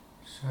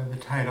So the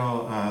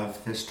title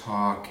of this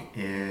talk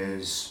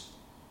is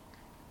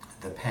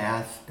 "The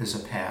Path is a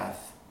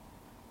Path."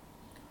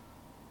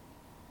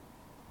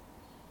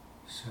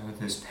 So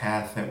this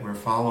path that we're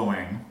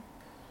following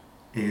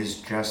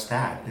is just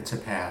that, it's a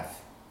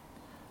path.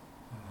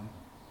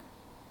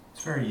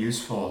 It's very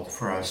useful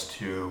for us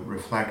to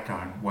reflect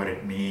on what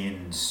it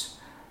means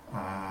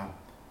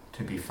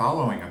to be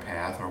following a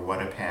path, or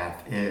what a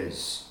path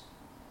is.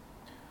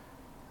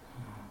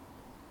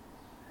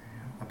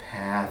 A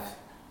path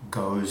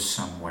goes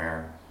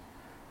somewhere.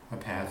 A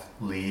path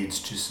leads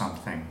to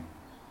something.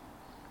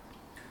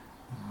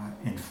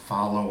 In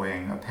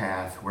following a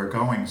path, we're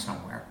going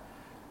somewhere.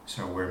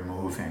 So we're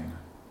moving.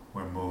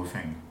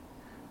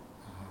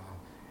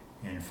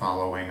 In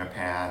following a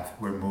path,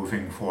 we're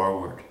moving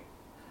forward.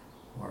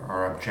 Or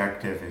our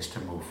objective is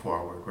to move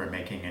forward. We're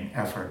making an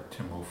effort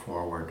to move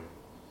forward,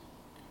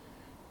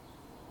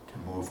 to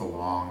move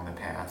along the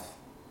path.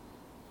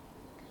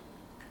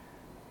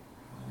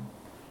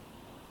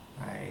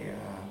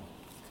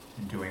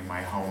 In doing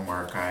my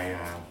homework, I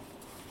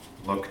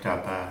looked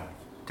up a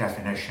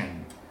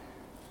definition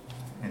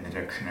in the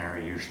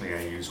dictionary. Usually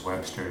I use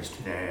Webster's.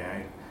 Today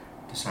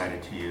I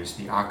decided to use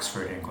the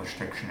Oxford English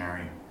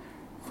Dictionary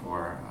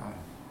for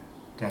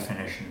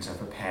definitions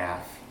of a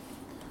path.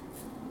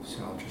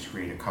 So I'll just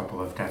read a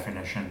couple of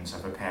definitions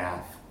of a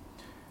path.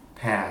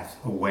 Path,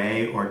 a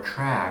way or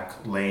track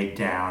laid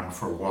down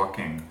for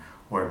walking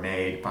or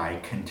made by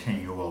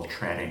continual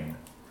treading.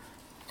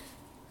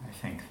 I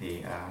think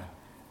the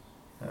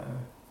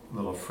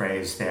little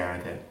phrase there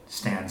that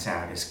stands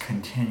out is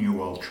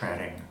continual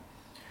treading.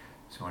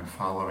 So in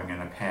following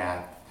in a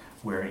path,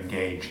 we're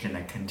engaged in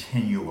a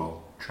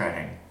continual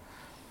treading,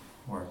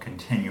 or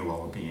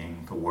continual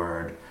being the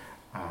word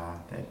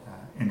that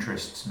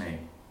interests me.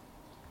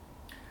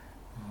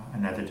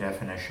 Another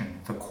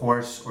definition, the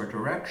course or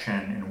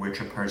direction in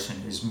which a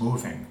person is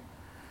moving.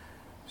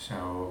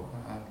 So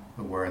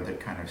the word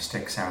that kind of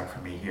sticks out for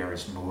me here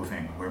is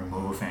moving. We're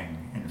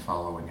moving in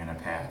following in a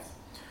path.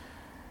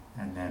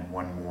 And then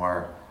one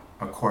more,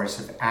 a course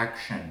of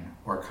action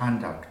or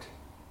conduct.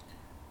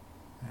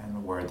 And the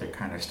word that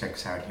kind of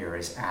sticks out here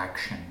is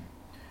action.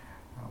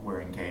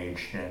 We're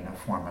engaged in a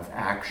form of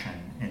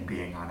action in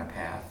being on a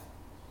path.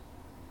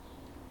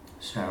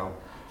 So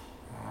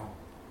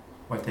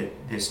what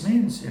this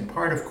means, in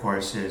part, of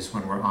course, is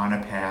when we're on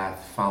a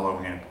path,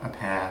 following a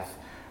path,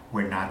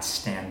 we're not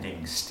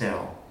standing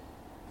still.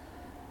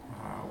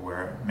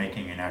 We're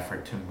making an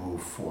effort to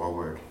move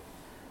forward.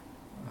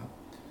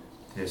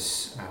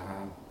 This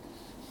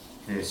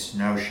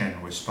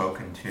notion was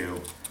spoken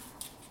to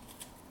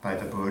by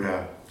the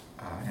Buddha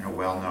in a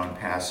well-known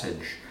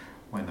passage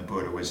when the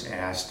Buddha was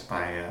asked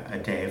by a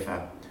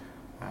deva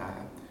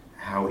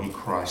how he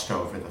crossed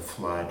over the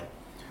flood.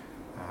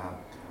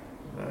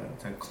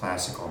 The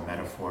classical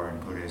metaphor in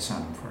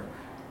Buddhism for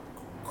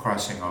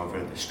crossing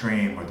over the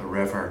stream or the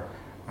river,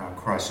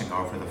 crossing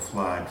over the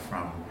flood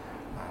from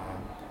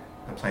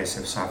the place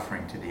of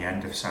suffering to the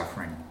end of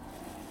suffering.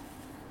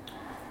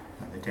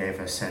 The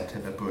deva said to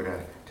the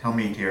Buddha, "Tell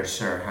me, dear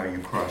sir, how you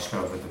crossed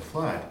over the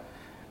flood."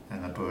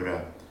 And the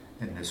Buddha,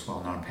 in this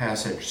well-known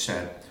passage,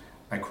 said,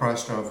 "I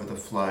crossed over the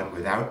flood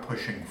without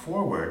pushing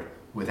forward,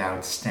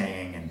 without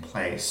staying in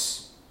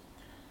place."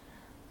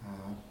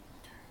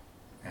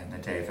 And the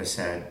deva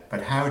said,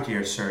 "But how,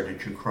 dear sir,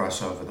 did you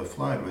cross over the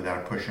flood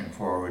without pushing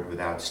forward,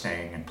 without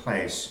staying in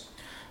place?"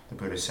 The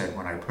Buddha said,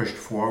 "When I pushed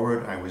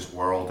forward, I was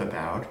whirled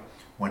about.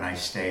 When I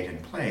stayed in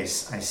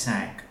place, I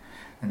sank.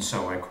 And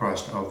so I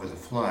crossed over the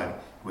flood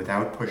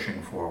without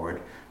pushing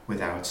forward,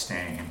 without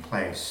staying in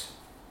place."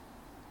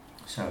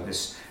 So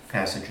this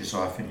passage is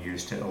often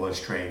used to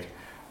illustrate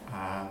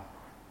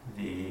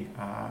the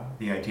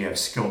idea of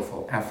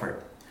skillful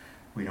effort.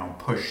 We don't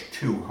push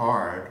too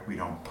hard. We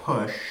don't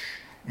push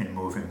in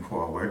moving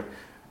forward.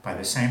 By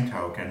the same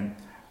token,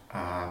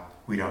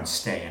 we don't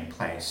stay in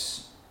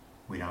place.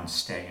 We don't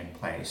stay in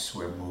place.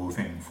 We're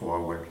moving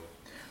forward.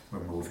 We're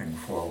moving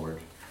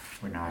forward.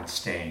 We're not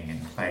staying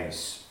in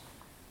place.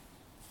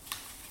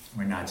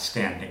 We're not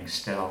standing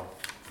still.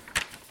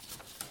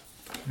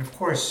 And of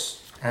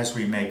course, as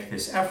we make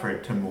this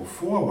effort to move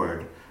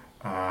forward,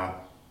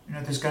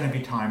 there's going to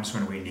be times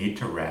when we need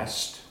to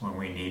rest, when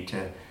we need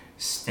to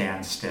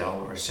stand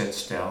still or sit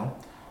still,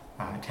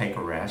 take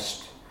a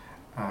rest.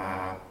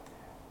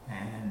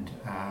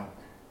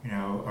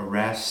 A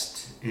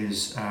rest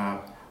is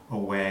a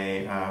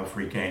way of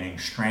regaining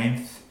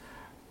strength,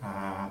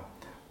 a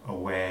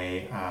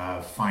way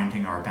of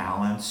finding our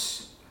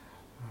balance.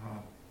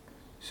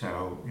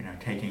 So,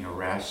 taking a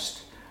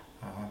rest.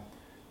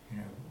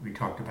 We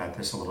talked about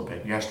this a little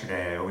bit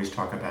yesterday. I always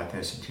talk about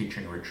this in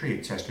teaching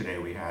retreats. Yesterday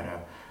we had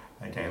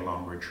a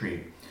day-long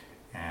retreat,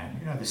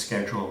 and the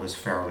schedule is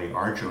fairly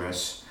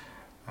arduous.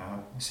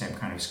 The same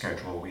kind of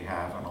schedule we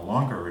have on a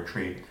longer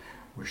retreat,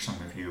 which some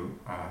of you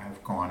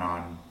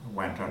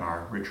went on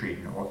our retreat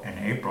in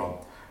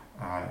April.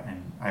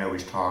 And I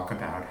always talk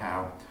about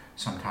how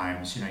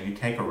sometimes, you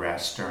take a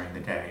rest during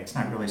the day. It's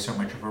not really so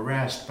much of a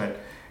rest, but,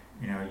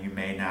 you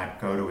may not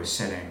go to a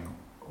sitting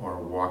or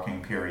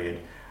walking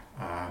period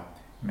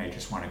You may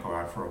just want to go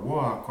out for a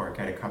walk or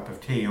get a cup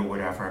of tea or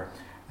whatever,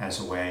 as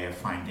a way of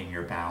finding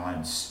your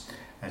balance,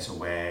 as a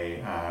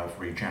way of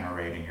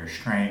regenerating your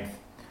strength,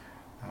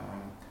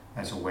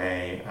 as a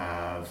way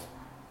of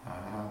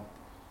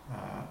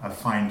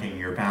finding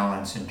your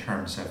balance in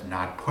terms of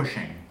not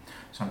pushing.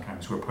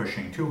 Sometimes we're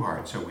pushing too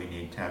hard, so we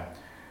need to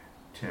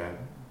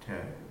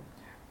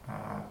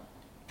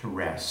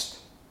rest.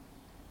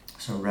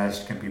 So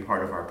rest can be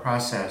part of our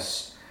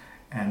process,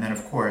 and then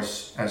of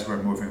course, as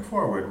we're moving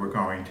forward, we're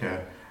going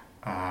to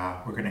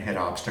hit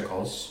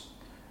obstacles.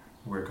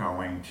 We're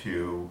going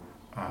to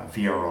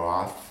veer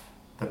off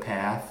the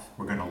path.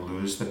 We're going to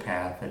lose the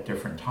path at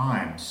different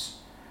times.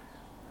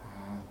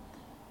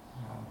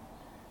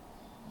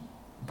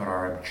 But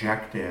our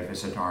objective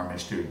as a Dharma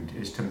student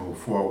is to move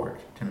forward,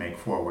 to make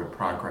forward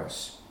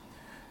progress.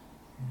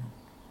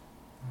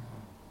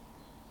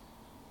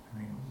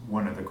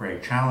 One of the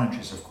great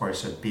challenges, of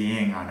course, of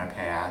being on a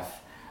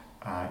path,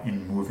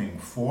 in moving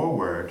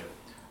forward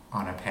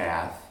on a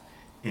path,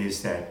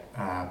 is that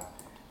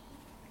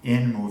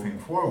in moving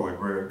forward,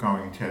 we're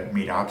going to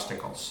meet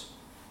obstacles.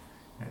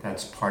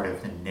 That's part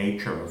of the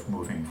nature of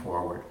moving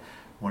forward.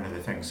 One of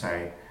the things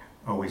I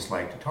always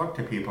like to talk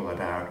to people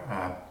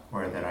about,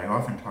 or that I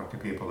often talk to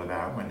people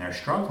about when they're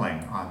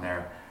struggling on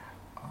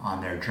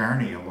their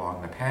journey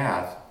along the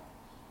path,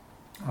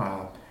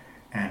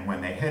 and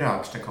when they hit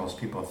obstacles,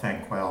 people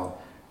think,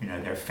 well,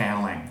 they're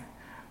failing,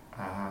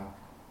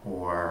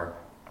 or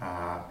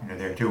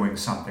they're doing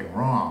something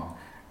wrong.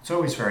 It's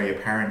always very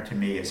apparent to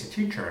me as a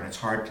teacher, and it's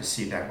hard to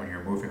see that when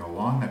you're moving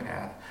along the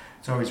path.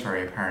 It's always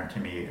very apparent to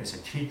me as a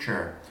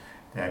teacher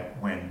that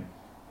when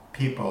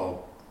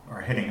people are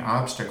hitting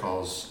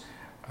obstacles,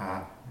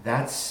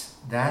 that's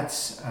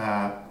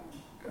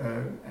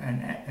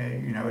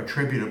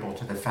attributable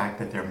to the fact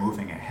that they're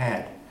moving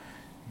ahead.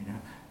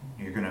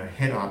 You're going to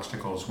hit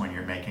obstacles when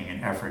you're making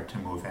an effort to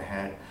move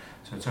ahead.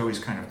 So it's always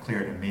kind of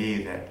clear to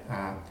me that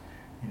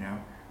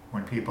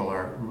when people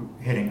are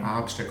hitting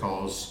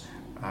obstacles,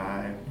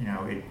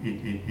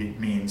 it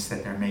means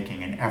that they're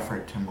making an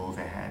effort to move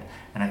ahead.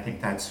 And I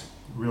think that's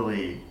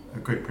really a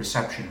good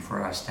perception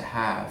for us to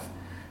have.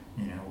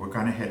 We're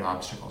going to hit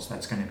obstacles.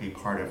 That's going to be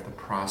part of the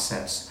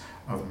process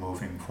of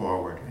moving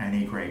forward.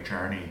 Any great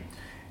journey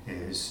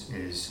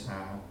is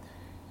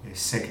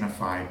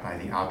signified by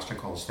the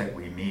obstacles that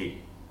we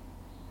meet.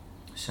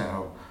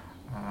 So,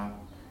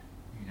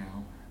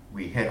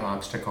 we hit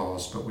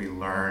obstacles, but we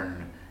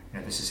learn,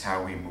 this is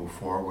how we move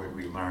forward.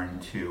 We learn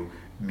to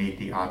meet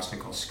the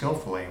obstacles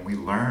skillfully, and we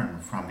learn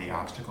from the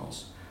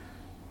obstacles.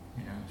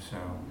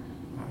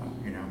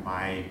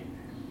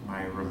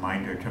 My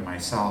reminder to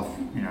myself,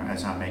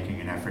 as I'm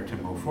making an effort to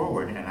move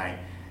forward, and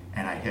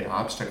I hit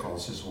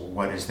obstacles, is, well,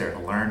 what is there to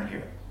learn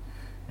here?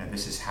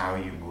 This is how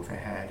you move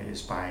ahead,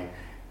 is by,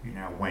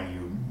 when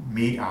you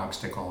meet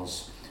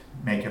obstacles,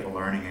 make it a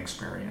learning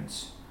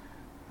experience.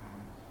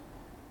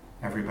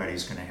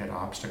 Everybody's going to hit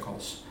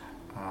obstacles.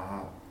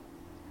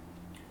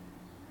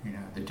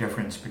 The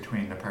difference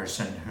between the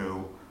person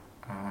who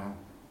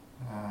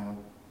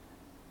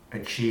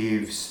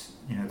achieves,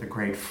 the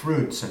great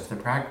fruits of the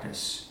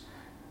practice.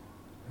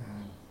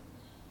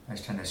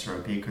 As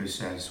Thanissaro Bhikkhu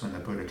says, when the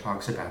Buddha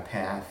talks about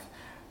path,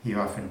 he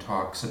often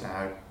talks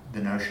about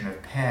the notion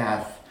of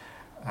path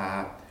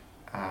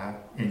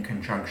in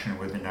conjunction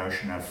with the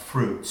notion of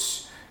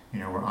fruits.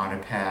 We're on a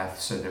path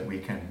so that we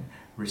can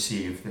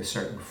receive the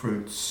certain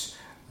fruits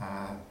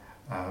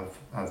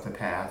of the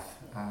path,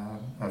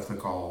 of the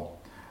goal.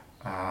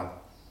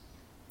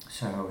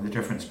 So the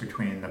difference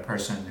between the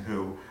person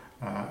who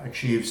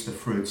achieves the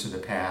fruits of the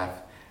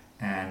path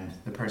and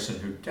the person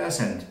who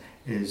doesn't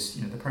is,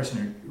 the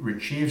person who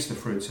achieves the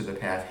fruits of the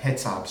path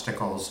hits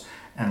obstacles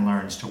and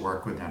learns to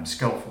work with them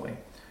skillfully.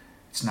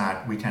 It's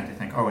not, we tend to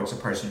think, it's a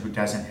person who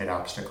doesn't hit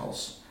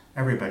obstacles.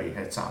 Everybody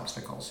hits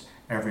obstacles.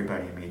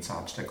 Everybody meets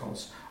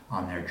obstacles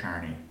on their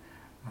journey.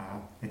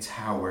 It's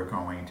how we're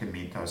going to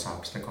meet those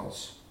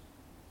obstacles.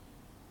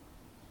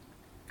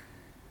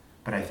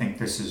 But I think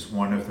this is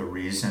one of the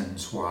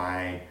reasons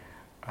why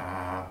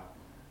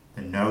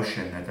the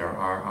notion that there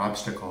are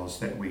obstacles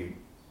that we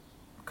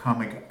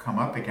come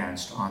up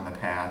against on the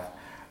path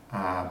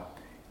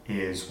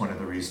is one of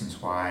the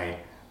reasons why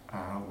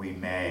we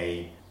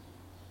may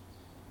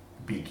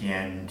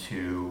begin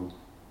to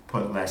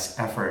put less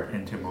effort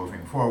into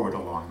moving forward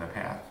along the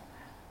path.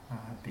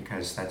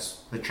 Because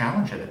that's the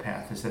challenge of the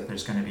path, is that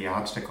there's going to be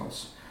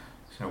obstacles.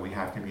 So we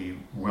have to be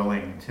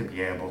willing to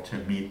be able to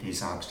meet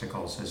these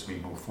obstacles as we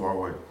move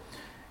forward.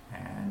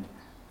 And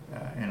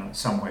in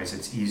some ways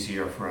it's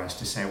easier for us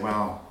to say,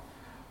 well,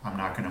 I'm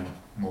not going to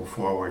move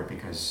forward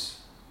because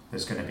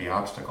there's going to be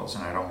obstacles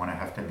and I don't want to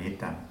have to meet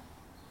them.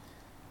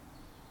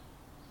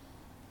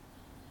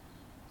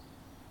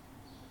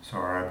 So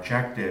our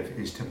objective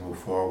is to move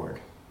forward.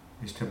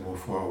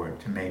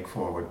 To make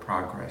forward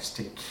progress,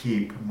 to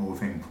keep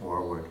moving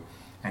forward,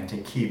 and to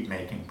keep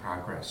making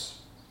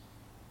progress.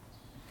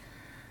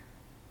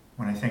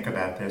 When I think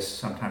about this,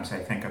 sometimes I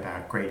think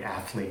about great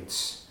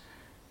athletes.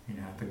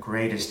 The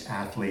greatest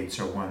athletes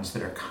are ones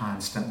that are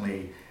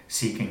constantly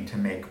seeking to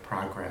make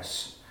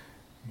progress.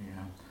 You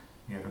know,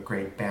 you have a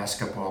great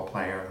basketball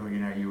player who,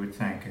 you would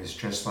think is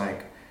just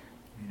like,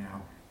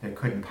 there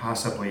couldn't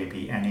possibly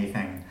be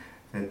anything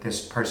that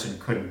this person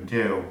couldn't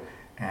do.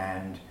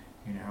 And,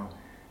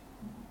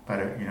 but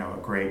a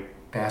great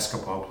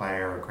basketball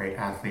player, a great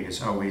athlete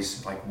is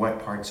always like,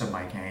 what parts of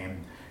my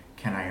game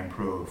can I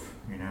improve?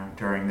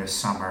 During this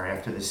summer,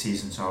 after the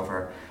season's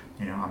over,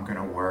 I'm going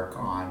to work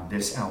on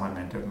this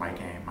element of my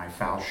game, my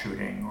foul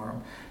shooting,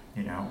 or,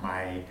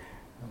 my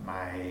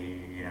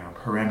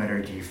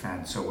perimeter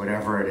defense, or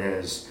whatever it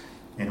is,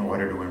 in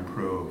order to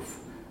improve.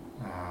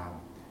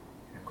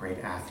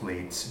 Great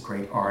athletes,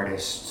 great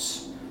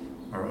artists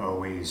are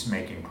always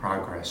making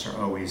progress, are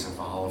always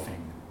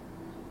evolving.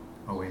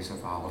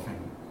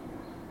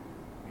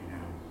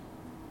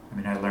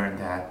 I learned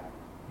that,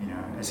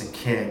 as a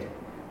kid,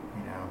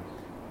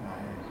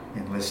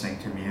 in listening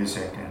to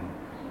music and,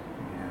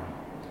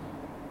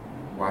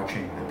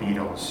 watching the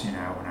Beatles,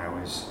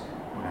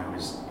 when I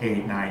was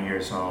 8, 9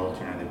 years old,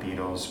 the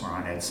Beatles were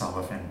on Ed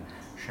Sullivan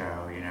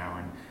show,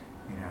 and,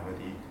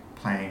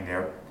 playing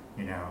their,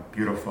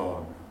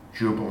 beautiful,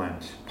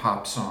 jubilant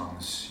pop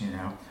songs,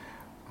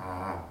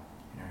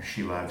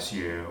 She Loves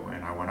You,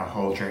 and I Want to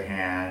Hold Your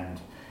Hand,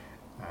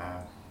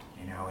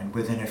 and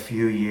within a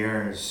few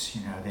years,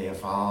 they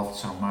evolved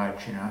so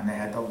much, and they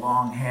had the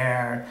long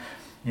hair,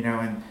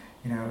 and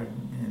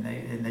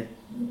the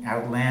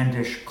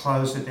outlandish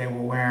clothes that they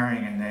were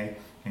wearing, and they,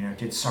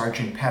 did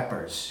Sgt.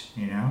 Pepper's,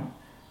 it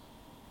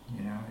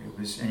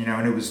was,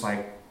 and it was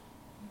like,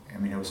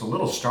 it was a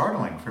little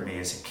startling for me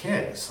as a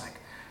kid. It's like,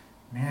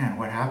 man,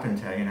 what happened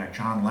to,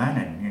 John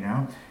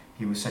Lennon,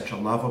 he was such a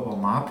lovable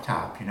mop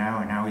top, and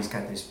now he's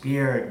got this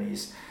beard, and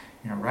he's,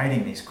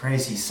 writing these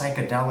crazy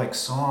psychedelic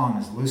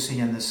songs, Lucy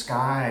in the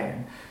Sky,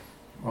 and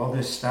all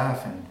this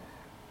stuff, and,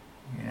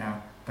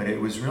 but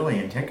it was really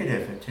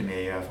indicative to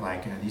me of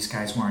like, these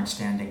guys weren't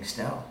standing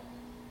still.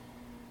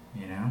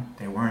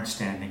 They weren't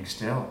standing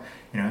still,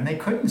 and they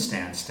couldn't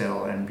stand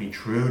still and be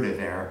true to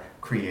their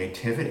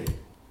creativity,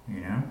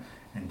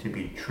 and to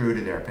be true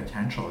to their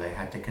potential, they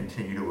had to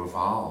continue to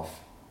evolve.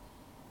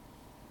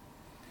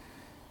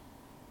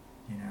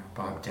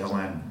 Bob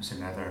Dylan was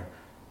another,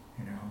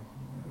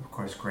 of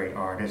course, great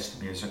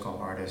artist, musical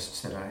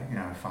artist that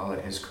I followed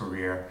his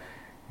career,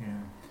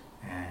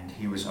 and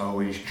he was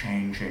always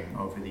changing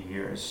over the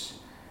years.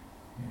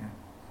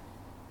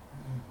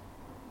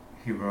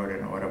 He wrote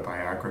an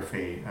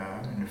autobiography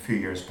a few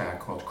years back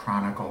called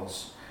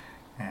Chronicles,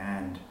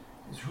 and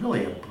it's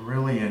really a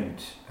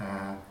brilliant,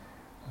 and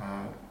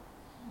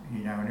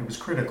it was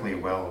critically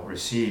well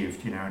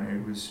received, and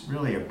it was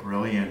really a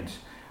brilliant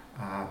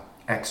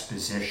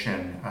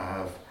exposition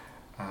of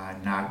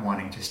not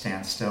wanting to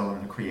stand still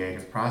in the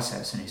creative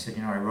process. And he said,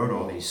 I wrote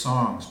all these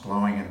songs,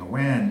 Blowing in the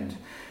Wind,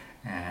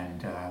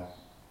 and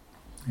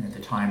the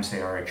times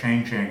they are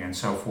changing and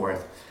so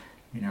forth.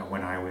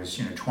 When I was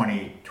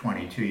 20,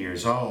 22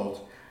 years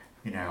old,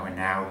 and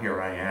now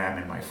here I am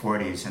in my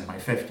 40s and my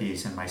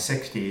 50s and my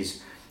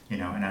 60s,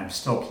 and I'm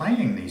still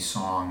playing these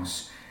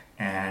songs,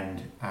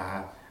 and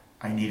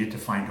I needed to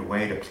find a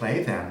way to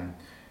play them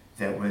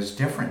that was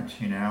different,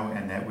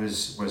 and that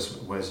was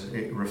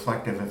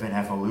reflective of an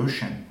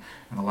evolution.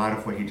 And a lot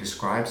of what he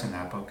describes in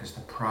that book is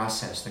the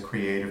process, the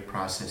creative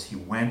process he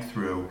went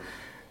through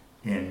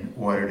in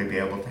order to be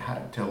able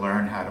to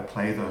learn how to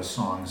play those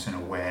songs in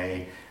a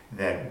way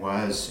that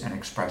was an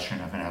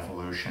expression of an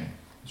evolution.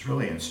 It's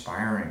really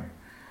inspiring,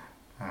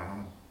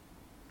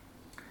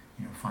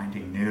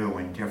 finding new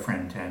and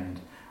different and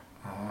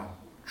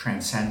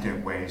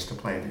transcendent ways to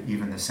play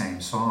even the same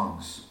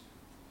songs.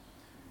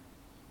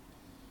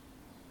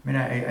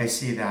 I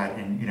see that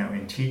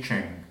in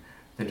teaching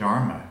the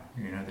Dharma.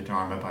 The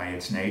Dharma by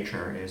its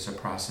nature is a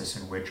process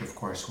in which, of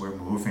course, we're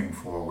moving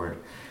forward.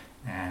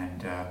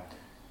 And,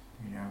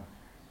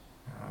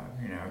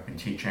 I've been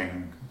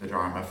teaching the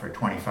Dharma for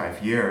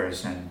 25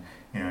 years, and,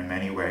 in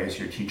many ways,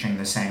 you're teaching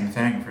the same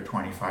thing for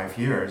 25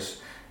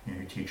 years.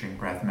 You're teaching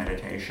breath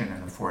meditation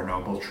and the Four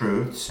Noble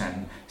Truths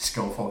and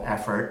skillful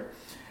effort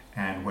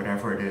and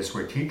whatever it is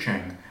we're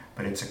teaching.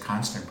 But it's a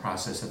constant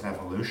process of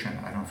evolution.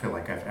 I don't feel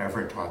like I've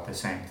ever taught the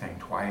same thing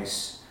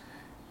twice,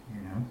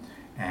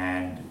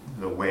 And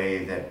the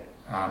way that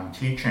I'm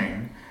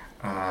teaching,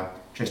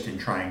 just in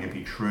trying to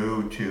be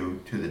true to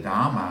the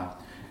Dhamma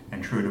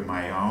and true to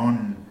my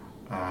own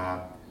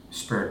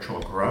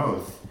spiritual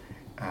growth,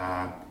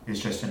 is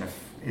just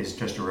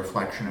a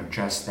reflection of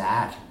just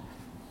that.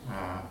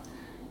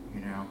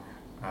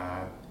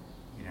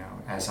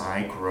 As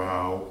I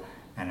grow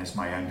and as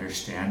my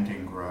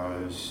understanding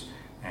grows,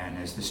 and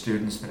as the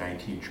students that I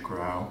teach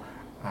grow,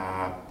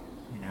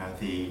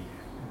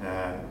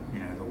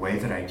 the way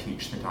that I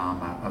teach the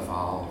Dhamma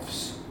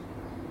evolves.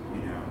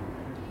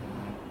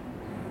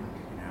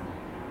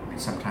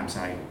 Sometimes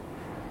I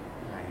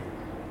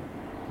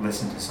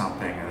listen to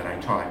something that I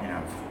taught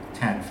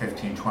 10,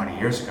 15, 20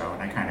 years ago,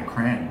 and I kind of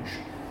cringe.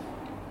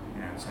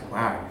 It's like,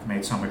 wow, you've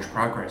made so much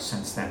progress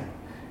since then.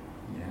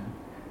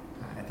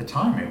 At the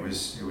time, it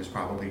was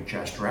probably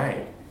just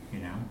right.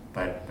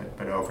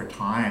 but over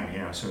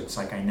time, so it's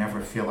like I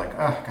never feel like,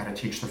 oh, I got to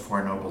teach the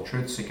Four Noble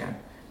Truths again.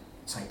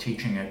 It's like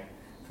teaching it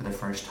for the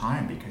first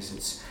time, because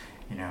it's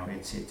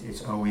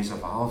always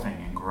evolving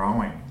and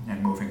growing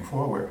and moving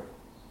forward.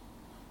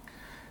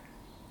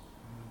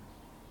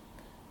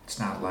 It's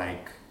not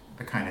like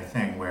the kind of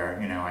thing where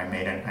I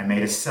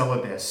made a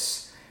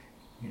syllabus,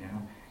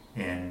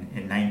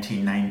 in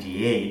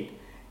 1998,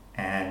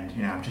 and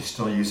I'm just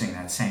still using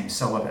that same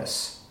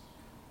syllabus.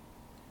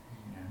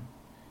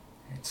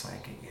 It's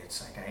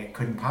like I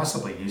couldn't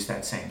possibly use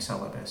that same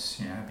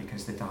syllabus,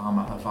 because the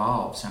Dharma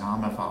evolves, and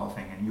I'm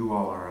evolving, and you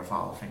all are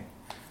evolving.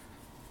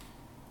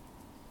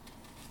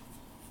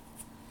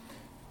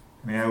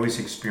 I always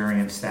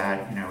experienced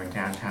that, in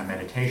downtown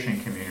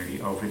meditation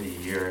community over the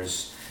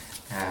years,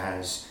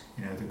 as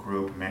the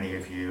group. Many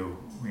of you,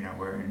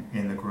 were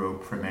in the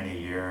group for many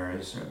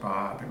years.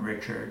 Bob and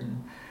Richard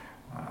and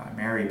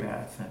Mary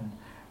Beth and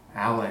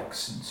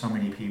Alex and so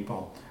many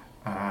people,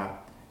 I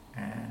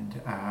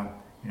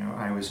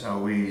was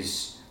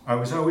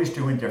always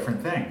doing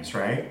different things,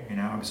 right?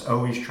 I was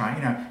always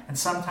trying, and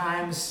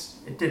sometimes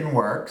it didn't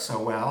work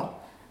so well,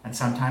 and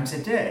sometimes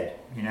it did,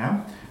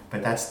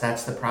 But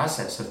that's the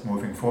process of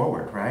moving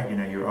forward, right?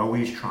 You're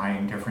always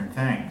trying different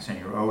things, and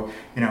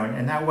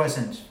and that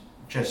wasn't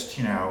just,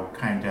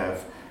 kind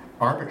of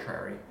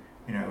arbitrary.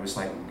 It was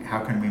like,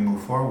 how can we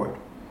move forward?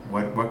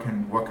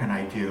 What can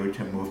I do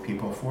to move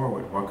people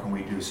forward? What can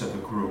we do so the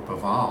group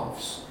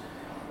evolves?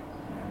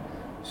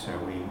 So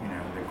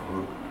the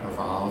group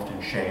evolved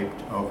and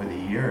shaped over the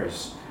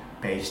years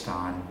based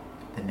on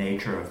the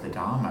nature of the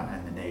Dhamma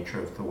and the nature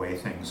of the way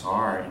things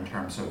are in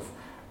terms of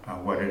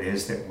what it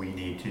is that we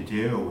need to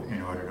do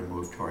in order to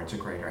move towards a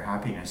greater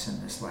happiness in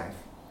this life.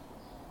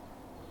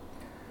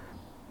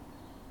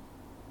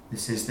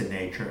 This is the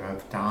nature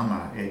of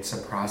Dhamma. It's a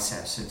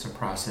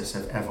process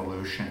of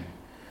evolution.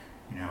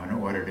 In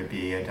order to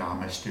be a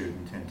Dhamma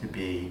student and to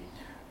be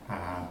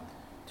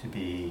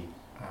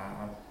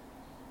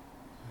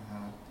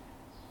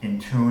in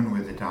tune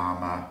with the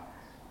Dhamma,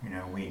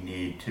 we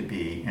need to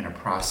be in a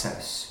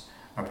process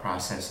of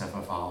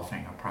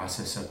evolving, a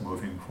process of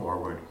moving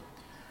forward.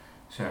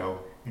 So,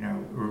 a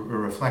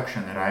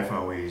reflection that I've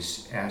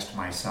always asked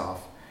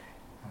myself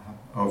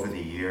over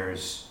the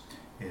years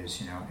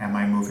is, am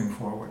I moving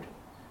forward?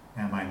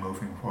 Am I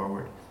moving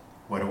forward?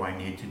 What do I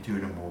need to do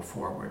to move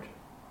forward?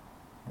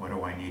 What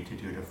do I need to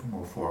do to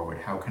move forward?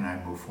 How can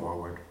I move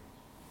forward?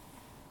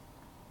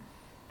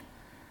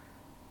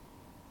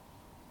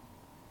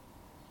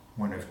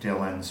 One of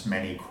Dylan's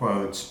many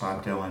quotes,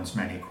 Bob Dylan's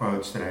many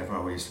quotes that I've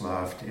always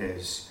loved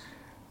is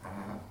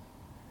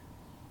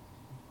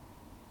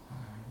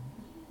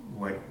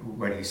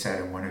what he said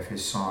in one of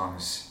his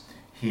songs: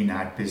 "He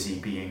not busy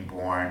being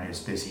born is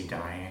busy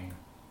dying.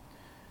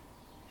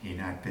 He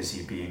not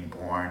busy being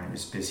born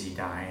is busy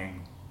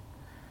dying."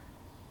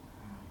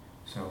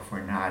 So if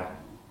we're not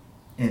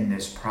in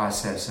this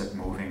process of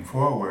moving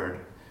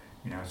forward,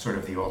 sort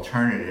of the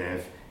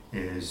alternative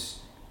is,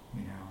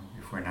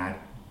 if we're not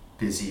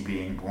busy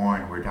being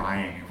born, we're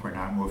dying. If we're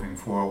not moving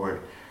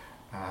forward,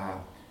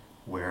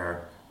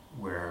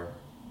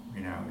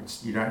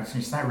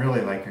 it's not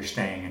really like you're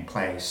staying in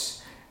place.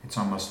 It's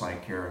almost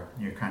like you're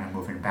kind of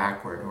moving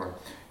backward, or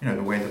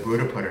the way the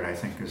Buddha put it, I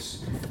think,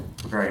 is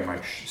very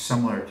much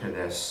similar to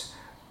this,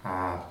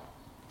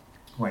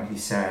 when he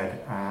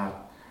said,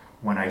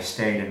 "When I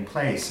stayed in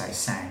place, I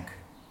sank."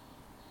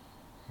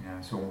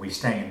 So when we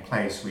stay in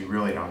place, we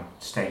really don't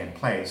stay in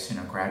place.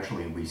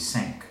 Gradually we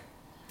sink.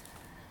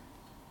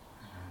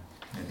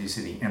 This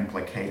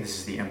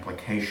is the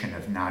implication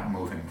of not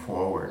moving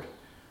forward.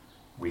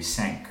 We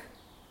sink.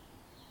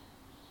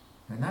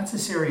 And that's a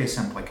serious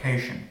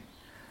implication.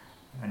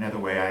 Another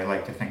way I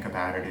like to think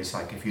about it is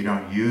like, if you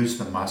don't use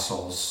the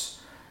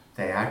muscles,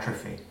 they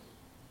atrophy.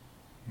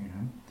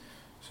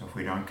 So if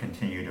we don't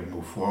continue to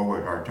move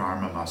forward, our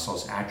Dharma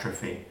muscles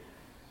atrophy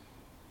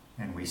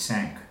and we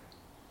sink.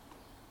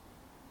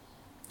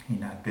 He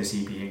not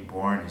busy being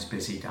born is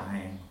busy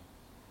dying.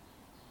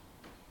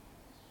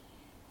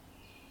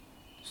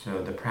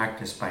 So the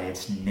practice by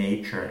its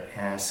nature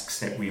asks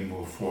that we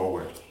move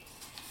forward.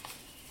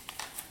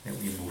 That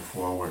we move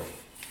forward.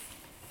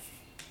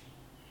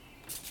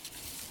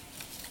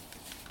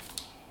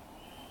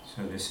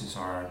 So this is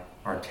our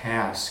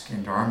task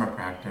in Dharma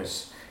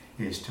practice,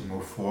 is to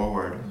move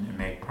forward and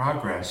make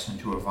progress and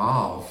to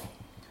evolve.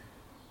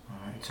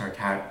 It's our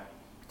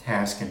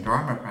task in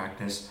Dharma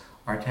practice,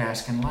 our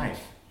task in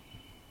life.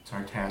 It's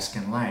our task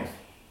in life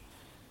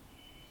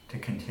to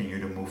continue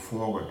to move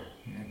forward.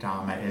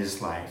 Dhamma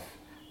is life.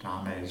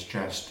 Dhamma is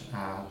just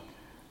a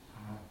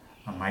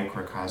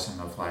microcosm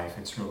of life.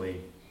 It's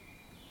really,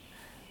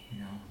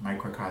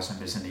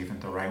 microcosm isn't even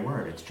the right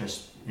word. It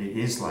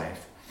is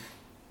life.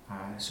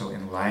 So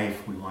in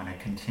life, we want to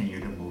continue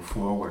to move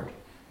forward.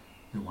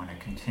 We want to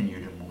continue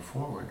to move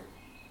forward.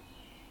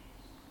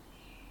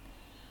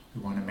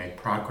 We want to make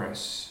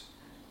progress,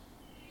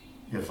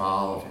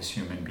 evolve as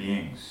human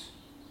beings.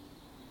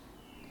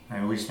 I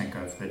always think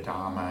of the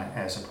Dhamma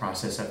as a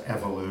process of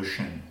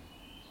evolution.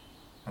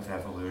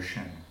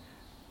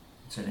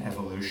 It's an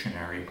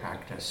evolutionary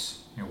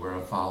practice. We're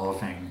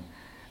evolving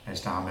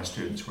as Dharma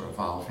students, we're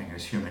evolving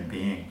as human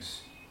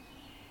beings.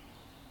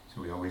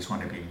 So we always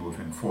want to be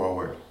moving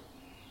forward.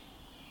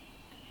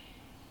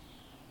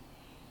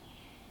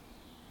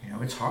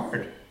 It's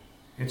hard.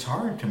 It's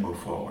hard to move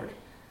forward.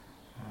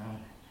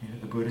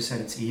 The Buddha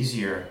said it's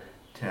easier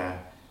to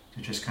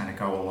just kind of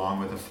go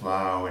along with the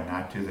flow and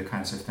not do the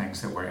kinds of things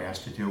that we're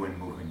asked to do in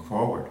moving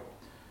forward.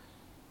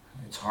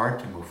 It's hard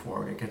to move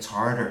forward. It gets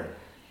harder.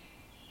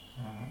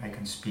 I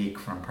can speak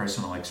from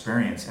personal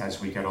experience as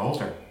we get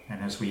older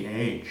and as we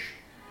age.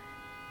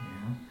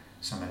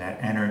 Some of that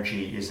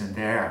energy isn't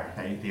there.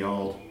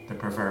 The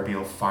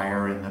proverbial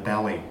fire in the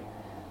belly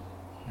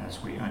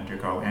as we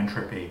undergo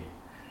entropy.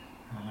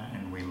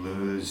 And we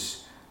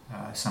lose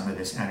some of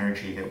this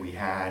energy that we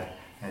had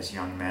as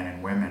young men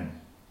and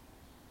women.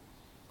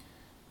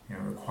 It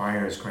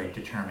requires great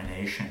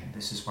determination.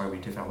 This is why we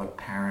develop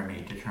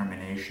parami.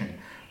 Determination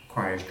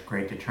requires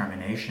great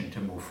determination to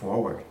move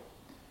forward.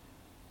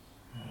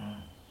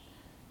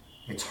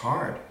 It's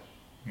hard,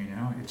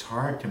 it's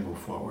hard to move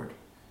forward.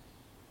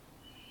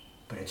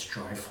 But it's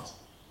joyful.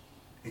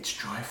 It's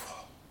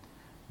joyful.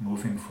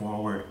 Moving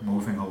forward,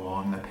 moving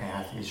along the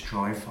path is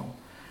joyful.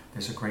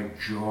 There's a great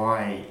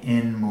joy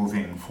in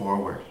moving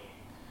forward,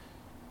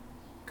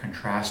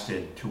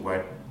 contrasted to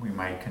what we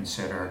might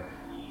consider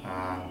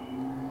a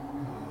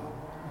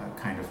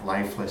kind of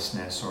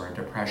lifelessness or a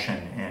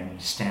depression in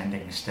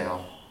standing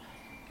still.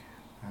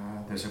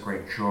 There's a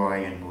great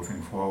joy in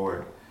moving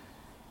forward.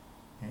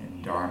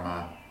 In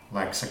Dharma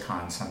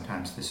lexicon,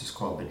 sometimes this is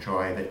called the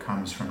joy that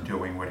comes from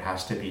doing what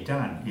has to be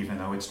done, even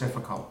though it's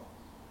difficult.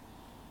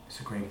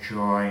 There's a great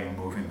joy in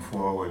moving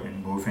forward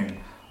and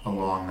moving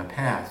along the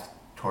path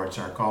towards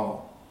our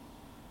goal.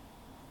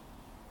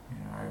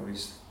 I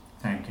always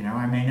think,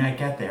 I may not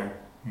get there,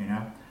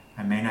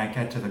 I may not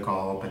get to the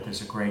goal, but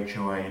there's a great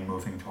joy in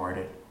moving toward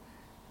it,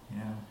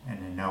 and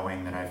in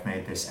knowing that I've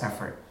made this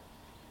effort.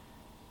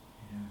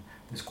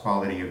 This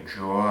quality of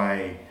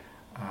joy,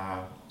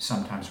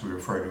 sometimes we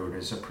refer to it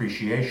as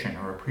appreciation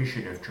or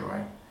appreciative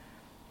joy.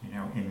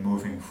 In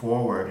moving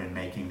forward and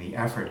making the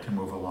effort to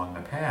move along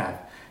the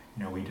path,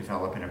 we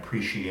develop an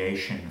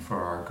appreciation for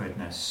our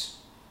goodness.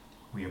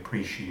 We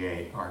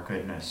appreciate our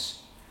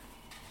goodness.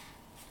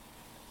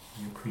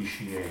 We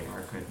appreciate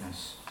our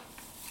goodness.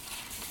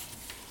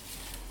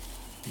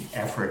 The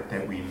effort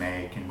that we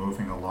make in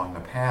moving along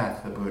the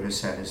path, the Buddha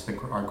said, is the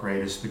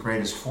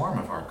greatest form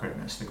of our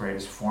goodness, the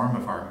greatest form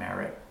of our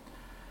merit.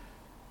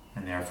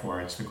 And therefore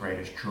it's the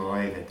greatest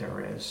joy that there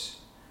is,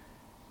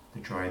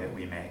 the joy that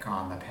we make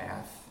on the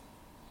path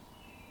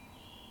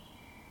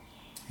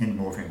in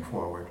moving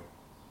forward.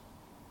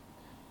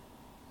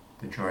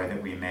 The joy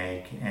that we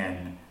make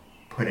in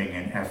putting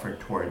an effort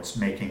towards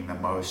making the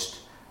most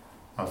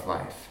of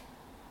life,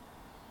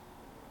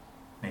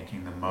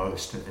 making the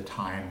most of the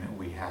time that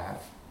we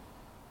have.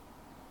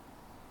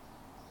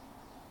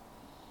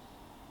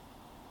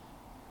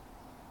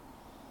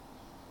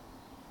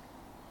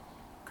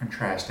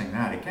 Contrasting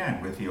that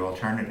again with the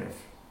alternative.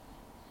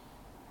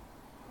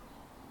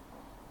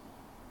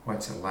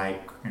 What's it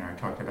like? I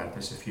talked about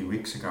this a few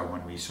weeks ago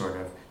when we sort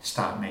of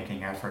stop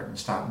making effort and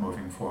stop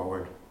moving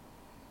forward.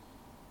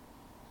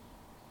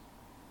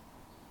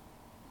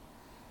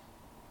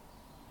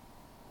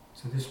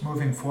 So this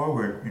moving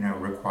forward,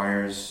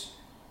 requires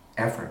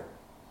effort.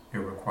 It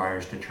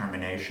requires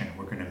determination.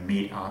 We're going to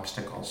meet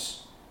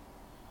obstacles.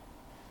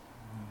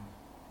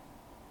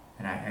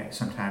 And I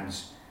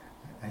sometimes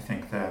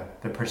think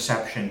the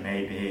perception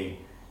may be,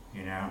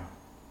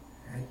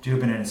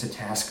 Doobinin is a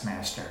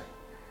taskmaster.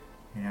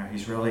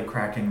 He's really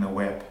cracking the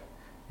whip.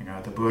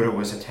 The Buddha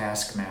was a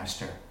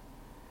taskmaster.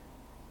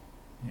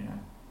 And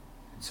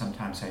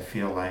sometimes I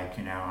feel like,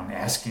 I'm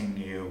asking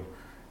you,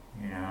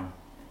 I'm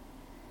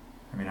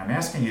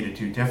asking you to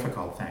do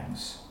difficult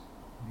things,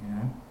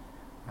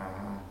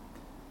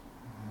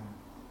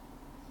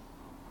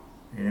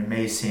 it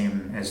may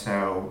seem as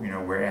though,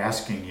 we're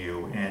asking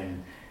you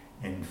in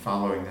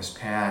following this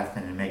path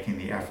and in making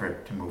the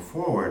effort to move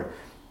forward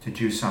to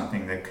do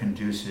something that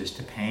conduces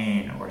to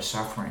pain or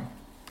suffering.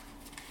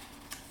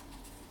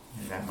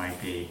 That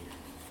might be,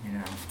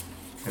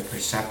 the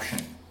perception.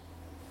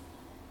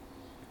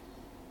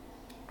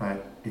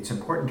 But it's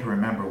important to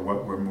remember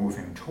what we're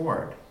moving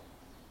toward.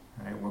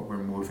 Right, what we're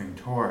moving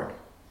toward.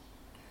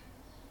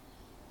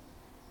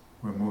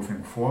 We're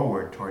moving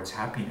forward towards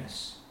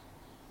happiness.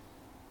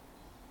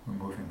 We're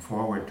moving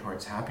forward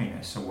towards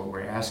happiness. So what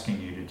we're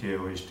asking you to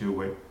do is do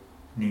what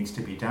needs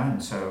to be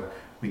done so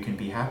we can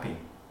be happy.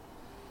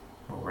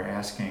 What we're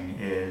asking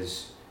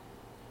is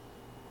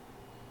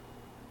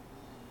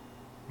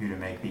you to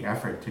make the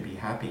effort to be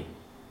happy.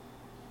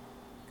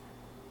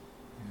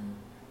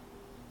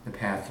 The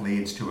path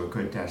leads to a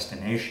good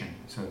destination,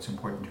 so it's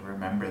important to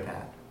remember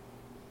that.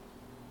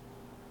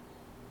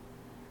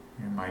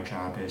 My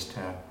job is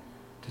to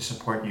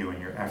support you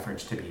in your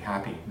efforts to be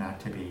happy, not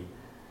to be,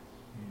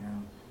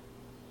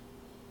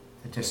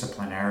 the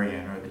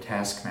disciplinarian or the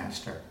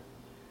taskmaster.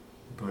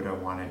 The Buddha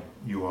wanted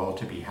you all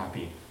to be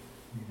happy.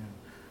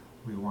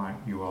 We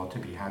want you all to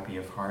be happy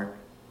of heart.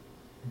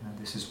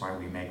 This is why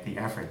we make the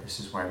effort. This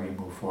is why we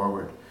move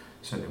forward,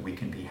 so that we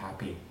can be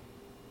happy,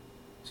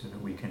 so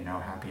that we can know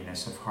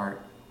happiness of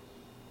heart.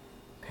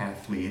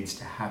 Path leads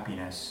to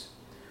happiness.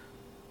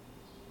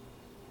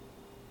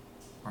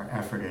 Our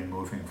effort in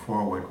moving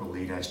forward will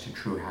lead us to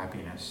true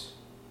happiness.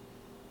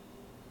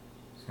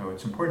 So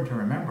it's important to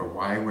remember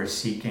why we're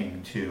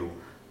seeking to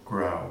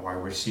grow, why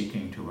we're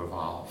seeking to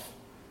evolve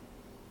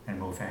and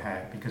move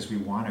ahead, because we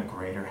want a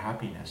greater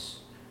happiness.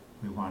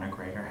 We want a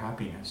greater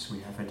happiness.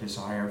 We have a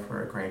desire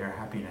for a greater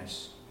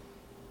happiness.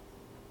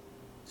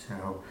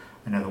 So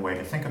another way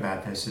to think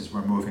about this is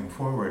we're moving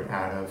forward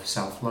out of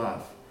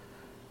self-love.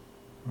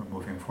 We're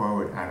moving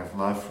forward out of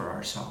love for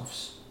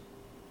ourselves.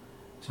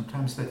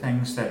 Sometimes the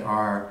things that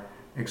are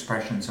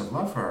expressions of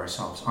love for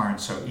ourselves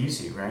aren't so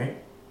easy, right?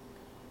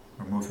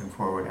 We're moving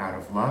forward out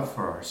of love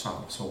for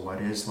ourselves. So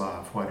what is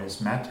love? What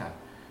is metta?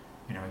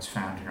 It's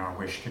found in our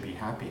wish to be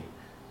happy.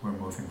 We're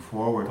moving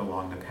forward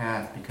along the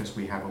path because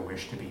we have a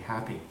wish to be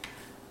happy.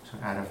 So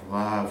out of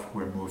love,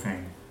 we're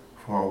moving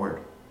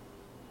forward.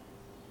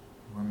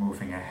 We're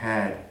moving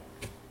ahead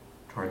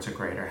towards a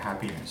greater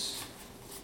happiness.